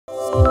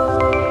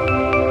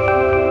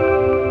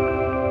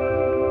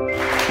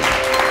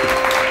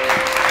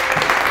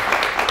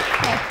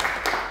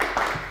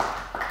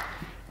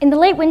the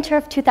late winter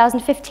of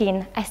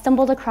 2015, I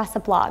stumbled across a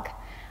blog.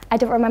 I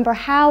don't remember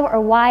how or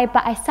why,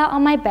 but I sat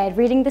on my bed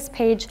reading this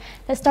page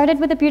that started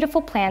with a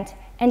beautiful plant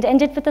and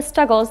ended with the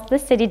struggles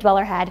this city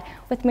dweller had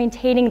with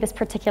maintaining this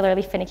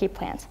particularly finicky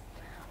plant.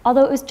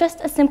 Although it was just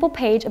a simple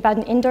page about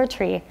an indoor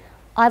tree,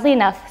 oddly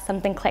enough,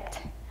 something clicked.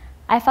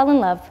 I fell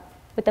in love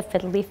with the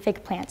fiddly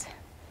fig plant.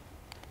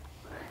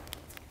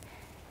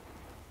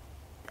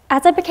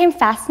 As I became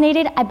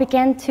fascinated, I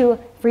began to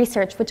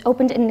research, which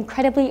opened an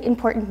incredibly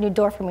important new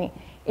door for me.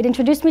 It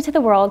introduced me to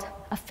the world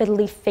of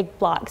fiddly fig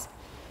blogs.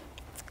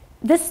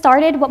 This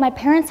started what my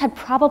parents had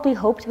probably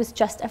hoped was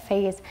just a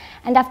phase,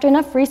 and after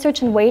enough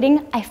research and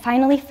waiting, I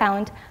finally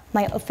found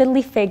my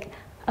fiddly fig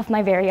of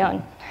my very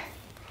own.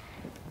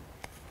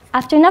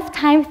 After enough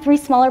time, 3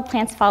 smaller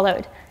plants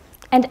followed.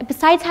 And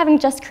besides having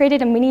just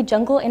created a mini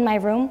jungle in my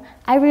room,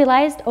 I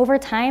realized over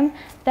time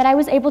that I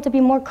was able to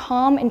be more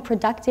calm and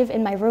productive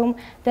in my room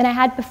than I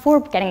had before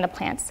getting the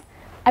plants.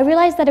 I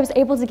realized that I was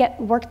able to get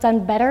work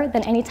done better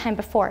than any time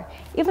before,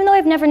 even though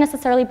I've never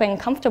necessarily been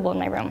comfortable in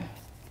my room.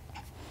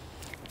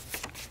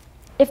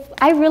 If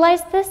I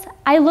realized this,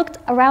 I looked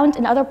around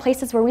in other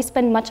places where we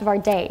spend much of our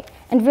day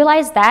and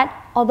realized that,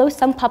 although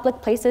some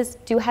public places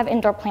do have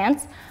indoor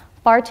plants,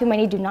 far too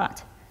many do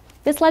not.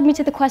 This led me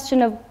to the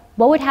question of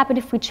what would happen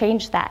if we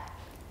changed that?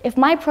 If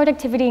my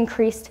productivity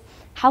increased,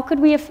 how could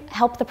we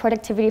help the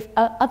productivity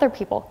of other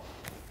people?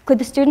 Could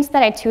the students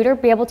that I tutor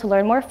be able to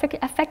learn more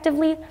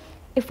effectively?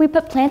 If we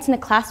put plants in a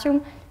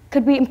classroom,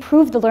 could we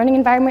improve the learning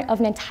environment of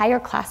an entire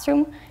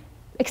classroom?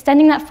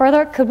 Extending that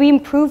further, could we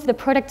improve the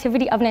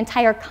productivity of an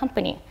entire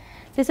company?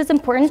 This is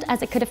important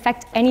as it could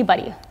affect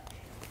anybody.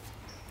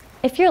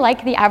 If you're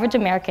like the average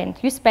American,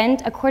 you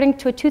spend, according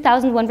to a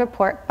 2001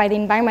 report by the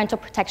Environmental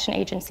Protection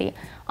Agency,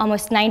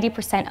 almost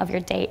 90% of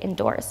your day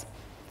indoors.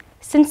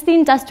 Since the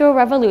Industrial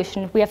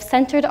Revolution, we have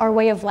centered our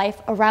way of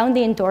life around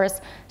the indoors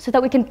so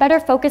that we can better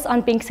focus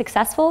on being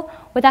successful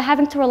without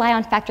having to rely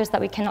on factors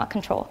that we cannot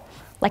control,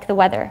 like the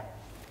weather.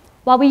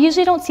 While we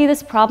usually don't see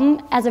this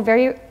problem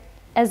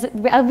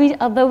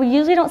although we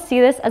usually don't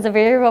see this as a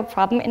very real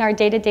problem in our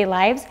day-to-day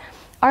lives,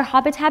 our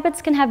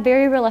habits can have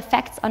very real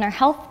effects on our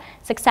health,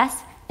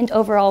 success, and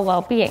overall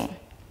well-being.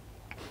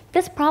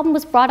 This problem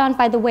was brought on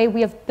by the way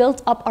we have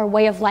built up our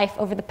way of life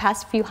over the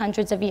past few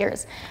hundreds of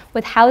years,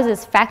 with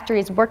houses,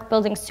 factories, work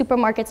buildings,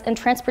 supermarkets, and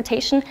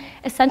transportation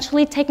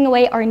essentially taking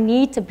away our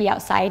need to be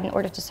outside in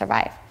order to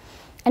survive.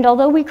 And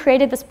although we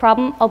created this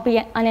problem,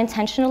 albeit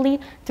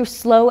unintentionally, through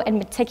slow and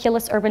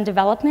meticulous urban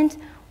development,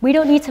 we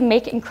don't need to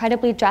make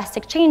incredibly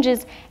drastic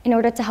changes in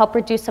order to help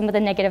reduce some of the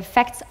negative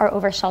effects our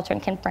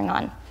over-sheltering can bring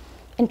on.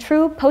 In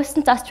true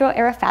post-industrial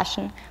era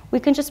fashion, we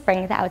can just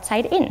bring the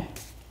outside in.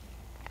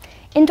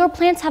 Indoor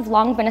plants have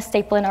long been a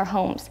staple in our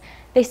homes.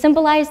 They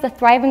symbolize the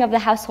thriving of the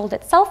household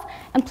itself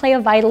and play a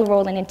vital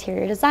role in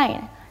interior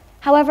design.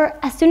 However,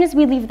 as soon as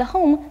we leave the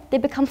home, they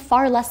become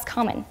far less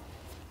common.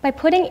 By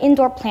putting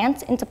indoor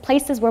plants into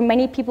places where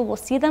many people will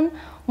see them,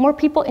 more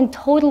people in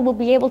total will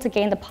be able to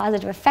gain the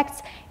positive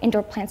effects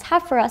indoor plants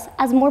have for us,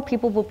 as more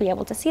people will be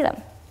able to see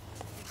them.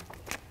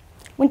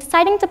 When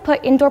deciding to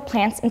put indoor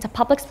plants into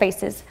public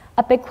spaces,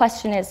 a big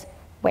question is,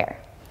 where?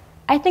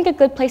 I think a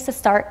good place to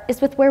start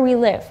is with where we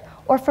live,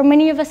 or for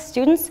many of us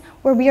students,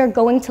 where we are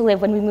going to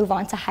live when we move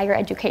on to higher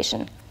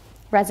education,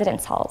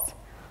 residence halls.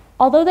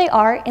 Although they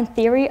are, in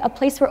theory, a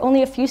place where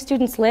only a few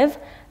students live,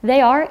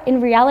 they are, in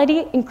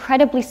reality,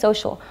 incredibly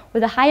social,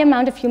 with a high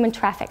amount of human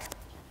traffic.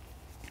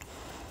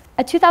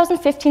 A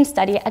 2015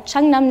 study at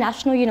Chungnam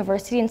National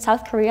University in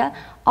South Korea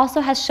also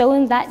has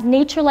shown that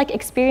nature-like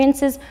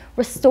experiences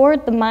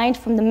restored the mind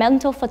from the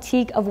mental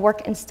fatigue of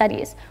work and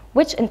studies,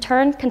 which in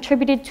turn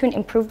contributed to an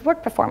improved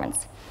work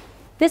performance.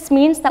 This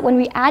means that when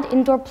we add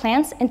indoor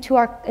plants into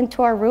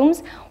our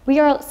rooms, we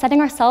are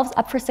setting ourselves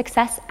up for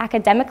success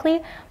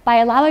academically by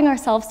allowing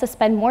ourselves to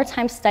spend more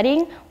time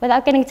studying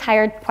without getting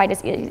tired quite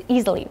as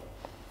easily.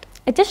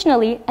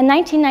 Additionally, a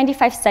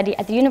 1995 study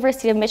at the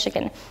University of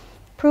Michigan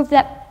proved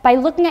that by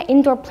looking at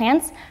indoor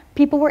plants,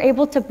 people were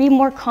able to be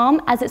more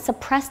calm as it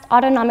suppressed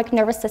autonomic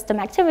nervous system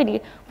activity,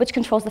 which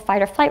controls the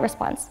fight or flight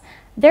response.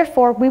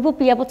 Therefore, we will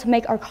be able to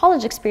make our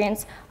college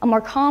experience a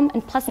more calm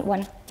and pleasant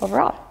one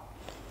overall.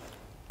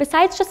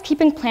 Besides just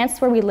keeping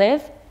plants where we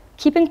live,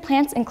 keeping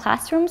plants in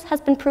classrooms has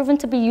been proven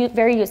to be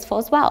very useful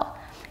as well.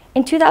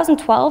 In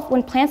 2012,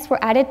 when plants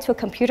were added to a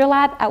computer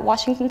lab at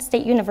Washington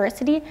State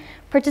University,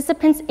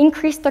 participants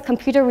increased their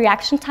computer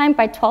reaction time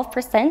by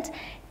 12%,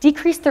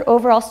 decreased their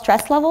overall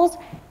stress levels,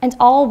 and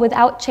all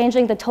without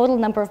changing the total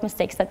number of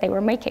mistakes that they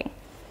were making.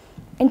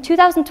 In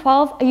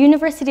 2012, a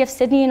University of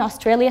Sydney in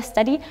Australia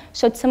study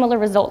showed similar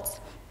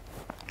results.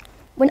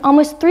 When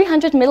almost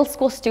 300 middle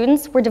school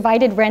students were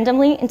divided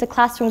randomly into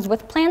classrooms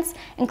with plants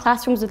and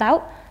classrooms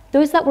without,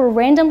 those that were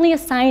randomly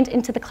assigned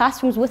into the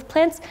classrooms with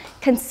plants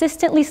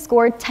consistently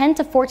scored 10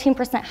 to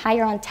 14%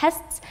 higher on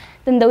tests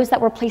than those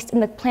that were placed in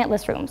the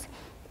plantless rooms,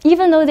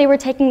 even though they were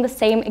taking the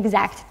same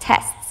exact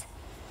tests.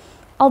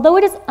 Although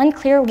it is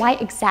unclear why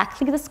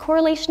exactly this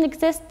correlation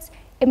exists,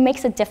 it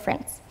makes a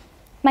difference.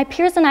 My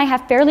peers and I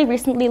have fairly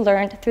recently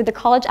learned through the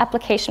college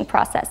application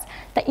process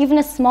that even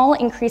a small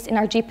increase in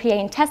our GPA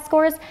and test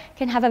scores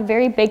can have a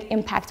very big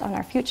impact on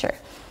our future.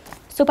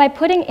 So by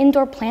putting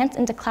indoor plants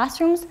into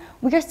classrooms,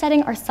 we are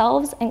setting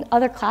ourselves and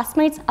other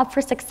classmates up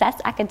for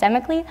success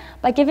academically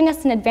by giving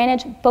us an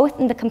advantage both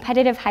in the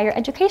competitive higher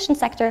education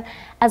sector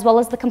as well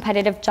as the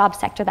competitive job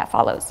sector that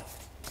follows.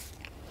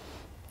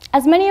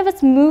 As many of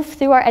us move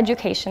through our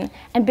education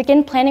and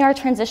begin planning our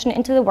transition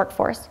into the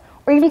workforce,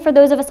 or even for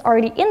those of us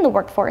already in the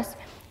workforce,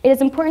 it is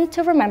important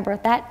to remember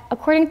that,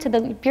 according to the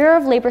Bureau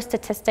of Labor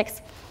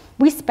Statistics,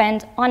 we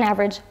spend, on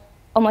average,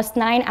 almost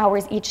 9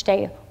 hours each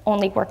day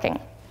only working,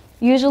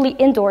 usually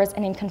indoors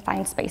and in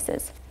confined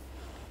spaces.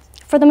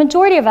 For the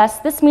majority of us,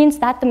 this means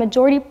that the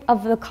majority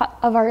of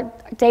our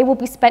day will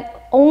be spent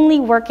only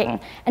working.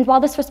 And while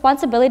this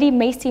responsibility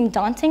may seem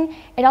daunting,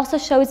 it also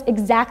shows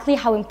exactly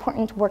how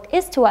important work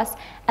is to us,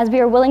 as we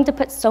are willing to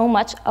put so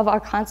much of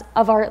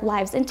our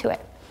lives into it.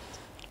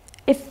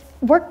 If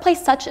work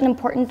plays such an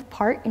important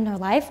part in our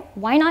life,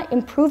 why not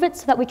improve it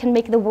so that we can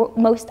make the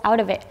most out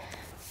of it?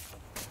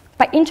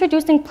 By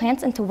introducing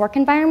plants into work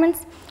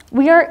environments,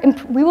 we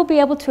will be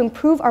able to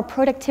improve our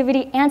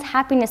productivity and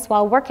happiness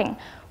while working,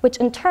 which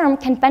in turn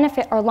can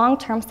benefit our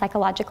long-term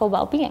psychological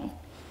well-being.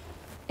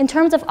 In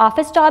terms of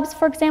office jobs,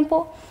 for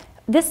example,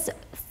 this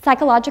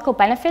psychological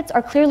benefits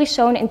are clearly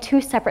shown in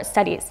 2 separate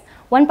studies,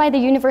 one by the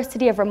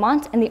University of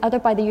Vermont and the other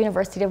by the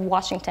University of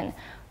Washington,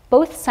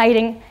 both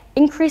citing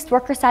increased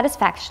worker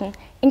satisfaction,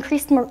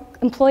 increased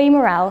employee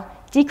morale,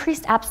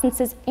 decreased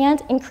absences,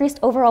 and increased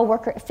overall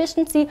worker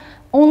efficiency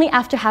only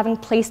after having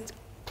placed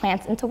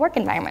plants into work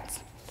environments.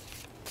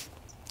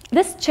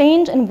 This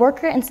change in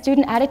worker and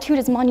student attitude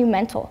is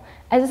monumental,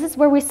 as this is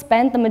where we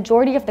spend the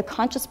majority of the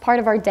conscious part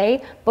of our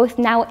day, both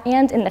now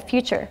and in the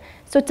future.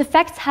 So its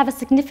effects have a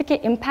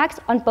significant impact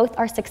on both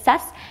our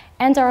success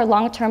and our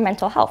long-term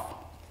mental health.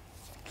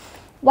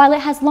 While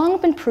it has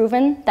long been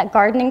proven that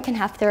gardening can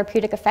have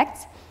therapeutic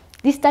effects,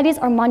 these studies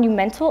are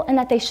monumental in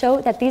that they show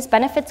that these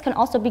benefits can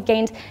also be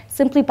gained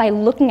simply by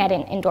looking at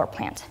an indoor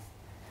plant.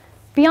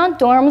 Beyond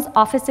dorms,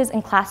 offices,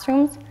 and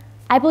classrooms,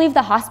 I believe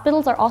that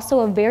hospitals are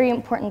also a very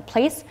important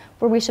place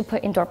where we should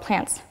put indoor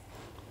plants.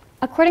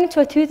 According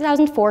to a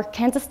 2004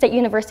 Kansas State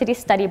University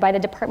study by the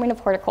Department of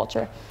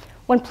Horticulture,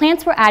 when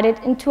plants were added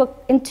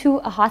into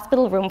a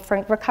hospital room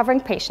for recovering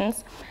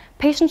patients,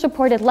 patients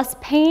reported less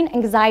pain,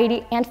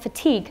 anxiety, and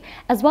fatigue,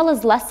 as well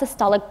as less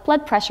systolic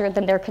blood pressure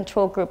than their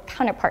control group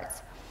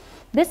counterparts.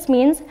 This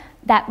means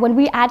that when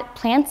we add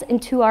plants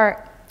into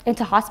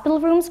hospital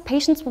rooms,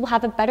 patients will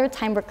have a better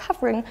time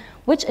recovering,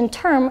 which in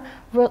turn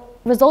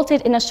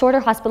resulted in a shorter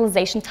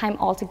hospitalization time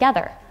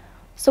altogether.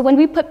 So when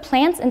we put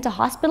plants into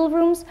hospital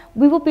rooms,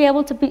 we will be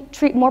able to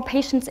treat more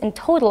patients in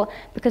total,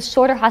 because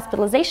shorter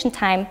hospitalization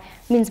time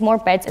means more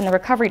beds in the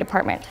recovery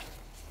department.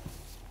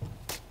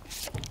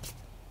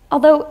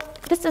 Although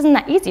this isn't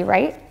that easy,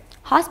 right?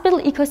 Hospital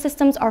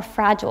ecosystems are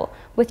fragile,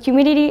 with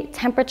humidity,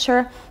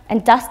 temperature,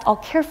 and dust all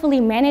carefully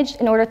managed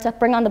in order to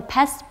bring on the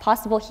best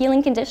possible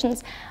healing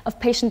conditions of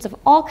patients of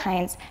all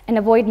kinds and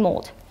avoid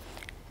mold.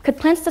 Could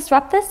plants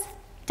disrupt this?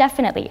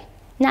 Definitely.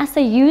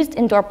 NASA used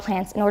indoor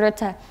plants in order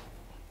to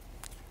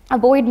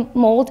avoid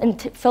mold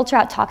and filter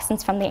out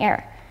toxins from the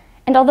air.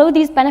 And although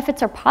these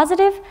benefits are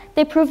positive,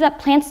 they prove that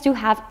plants do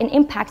have an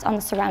impact on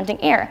the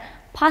surrounding air,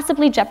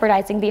 possibly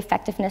jeopardizing the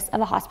effectiveness of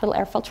a hospital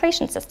air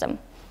filtration system.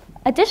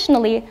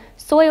 Additionally,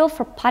 soil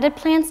for potted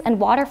plants and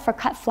water for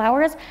cut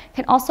flowers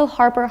can also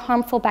harbor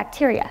harmful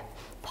bacteria,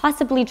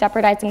 possibly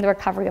jeopardizing the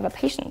recovery of a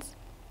patient.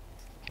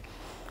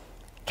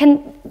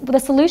 The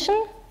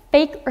solution?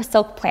 Fake or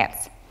silk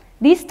plants.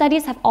 These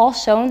studies have all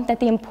shown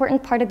that the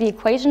important part of the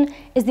equation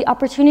is the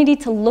opportunity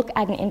to look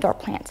at an indoor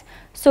plant.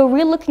 So a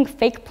real-looking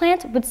fake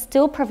plant would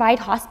still provide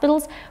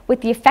hospitals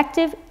with the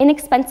effective,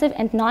 inexpensive,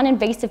 and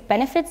non-invasive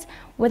benefits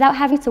without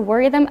having to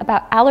worry them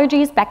about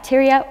allergies,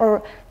 bacteria,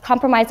 or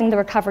compromising the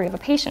recovery of a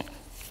patient.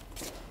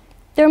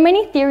 There are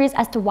many theories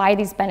as to why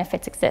these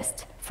benefits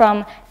exist,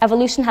 from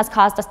evolution has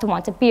caused us to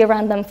want to be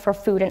around them for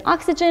food and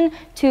oxygen,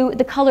 to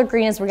the color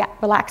green is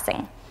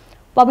relaxing.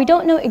 While we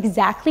don't know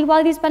exactly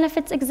why these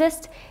benefits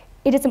exist,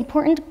 it is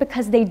important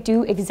because they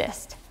do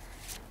exist.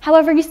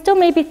 However, you still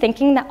may be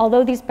thinking that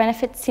although these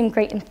benefits seem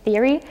great in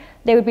theory,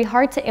 they would be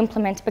hard to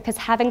implement because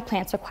having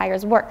plants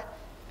requires work.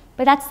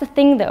 But that's the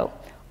thing though.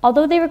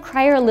 Although they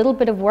require a little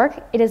bit of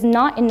work, it is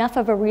not enough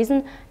of a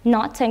reason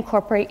not to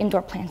incorporate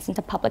indoor plants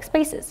into public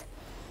spaces.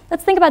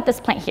 Let's think about this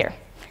plant here.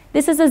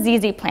 This is a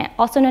ZZ plant,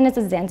 also known as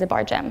a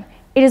Zanzibar gem.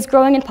 It is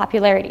growing in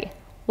popularity.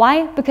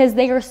 Why? Because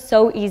they are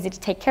so easy to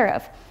take care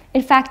of.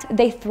 In fact,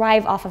 they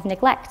thrive off of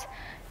neglect.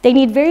 They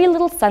need very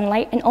little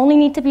sunlight and only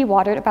need to be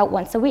watered about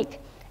once a week.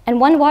 And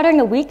one watering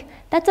a week,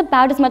 that's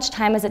about as much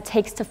time as it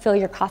takes to fill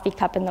your coffee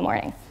cup in the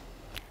morning.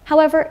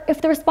 However,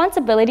 if the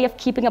responsibility of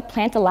keeping a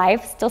plant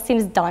alive still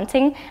seems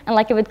daunting and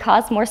like it would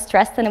cause more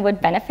stress than it would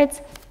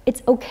benefits,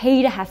 it's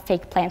okay to have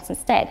fake plants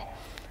instead.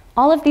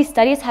 All of these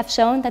studies have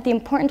shown that the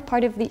important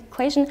part of the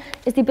equation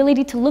is the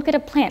ability to look at a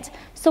plant.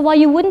 So while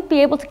you wouldn't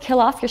be able to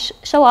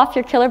show off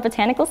your killer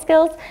botanical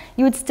skills,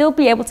 you would still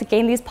be able to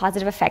gain these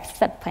positive effects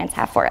that plants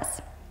have for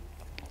us.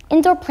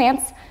 Indoor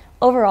plants,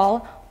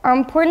 overall, are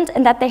important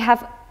in that they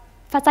have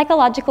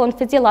psychological and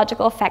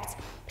physiological effects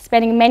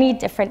spanning many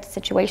different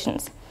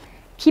situations.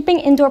 Keeping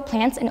indoor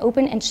plants in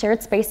open and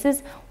shared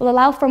spaces will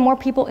allow for more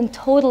people in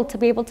total to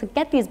be able to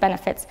get these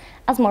benefits,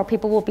 as more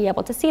people will be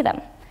able to see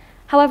them.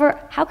 However,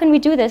 how can we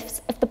do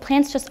this if the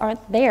plants just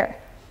aren't there?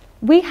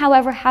 We,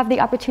 however, have the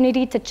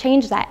opportunity to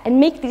change that and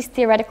make these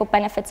theoretical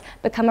benefits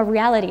become a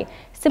reality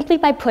simply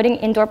by putting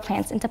indoor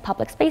plants into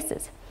public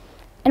spaces.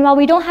 And while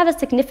we don't have a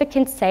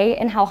significant say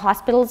in how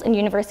hospitals and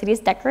universities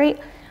decorate,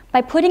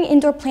 by putting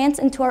indoor plants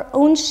into our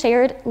own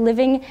shared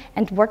living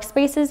and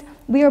workspaces,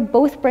 we are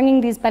both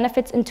bringing these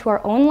benefits into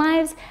our own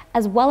lives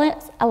as well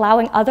as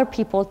allowing other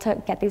people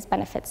to get these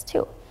benefits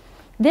too.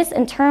 This,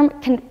 in turn,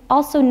 can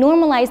also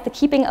normalize the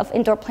keeping of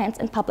indoor plants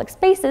in public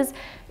spaces,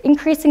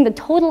 increasing the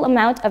total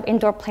amount of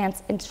indoor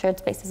plants in shared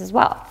spaces as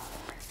well,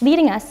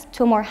 leading us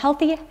to a more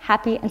healthy,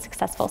 happy, and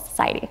successful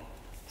society.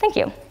 Thank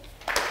you.